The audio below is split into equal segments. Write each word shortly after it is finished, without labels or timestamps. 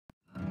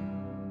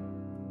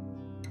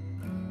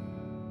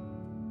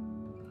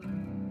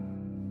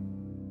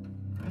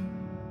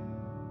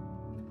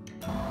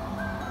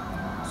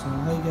So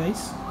hi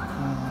guys,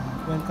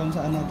 welcome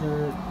sa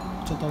another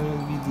tutorial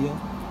video.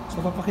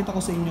 So papakita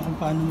ko sa inyo kung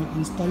paano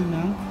mag-install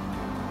ng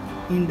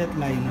inlet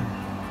liner.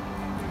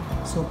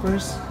 So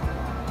first,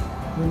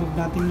 remove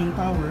natin yung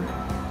tower,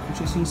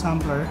 which is yung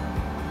sampler.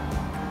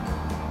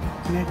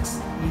 Next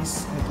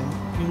is ito,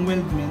 yung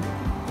weldment.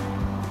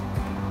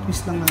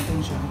 Twist lang natin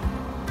siya.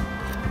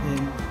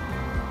 Then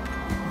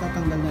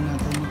tatanggal na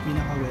natin yung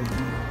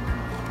pinaka-weldment.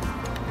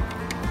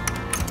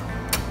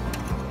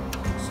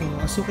 So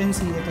as you can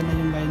see, ito na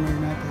yung liner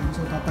natin.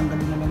 So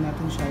tatanggalin na lang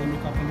natin siya, and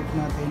ipapalit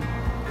natin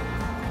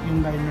yung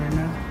liner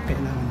na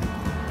kailangan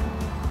natin.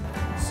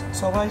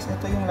 So guys,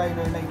 ito yung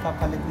liner na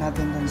ipapalit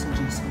natin dun sa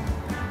GC.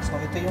 So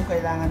ito yung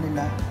kailangan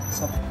nila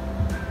sa...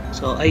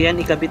 So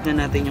ayan, ikabit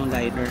na natin yung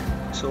liner.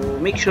 So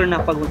make sure na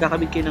pag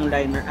magkakabit kayo ng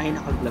liner ay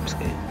naka-gloves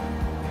kayo.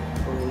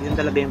 So yun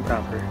talaga yung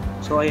proper.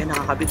 So ayan,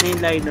 nakakabit na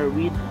yung liner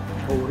with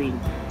O-ring.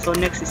 So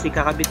next is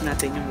ikakabit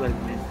natin yung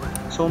weldment.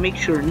 So make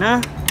sure na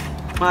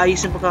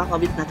maayos yung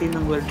pagkakabit natin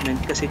ng weldment,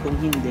 kasi kung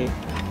hindi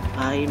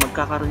ay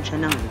magkakaroon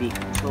siya ng leak.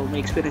 So may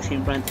experience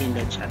yung front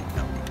inlet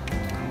shutdown.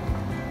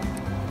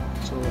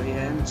 So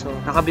ayan, so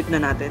nakabit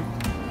na natin.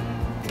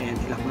 Ayan,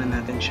 ilak na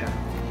natin siya.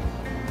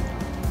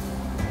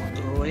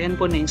 So ayan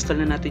po,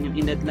 na-install na natin yung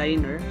inlet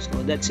liner. So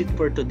that's it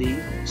for today.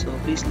 So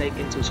please like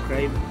and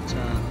subscribe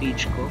sa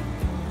page ko.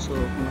 So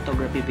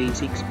photography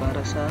basics para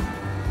sa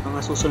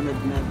mga susunod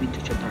na video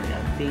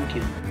tutorial. Thank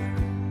you.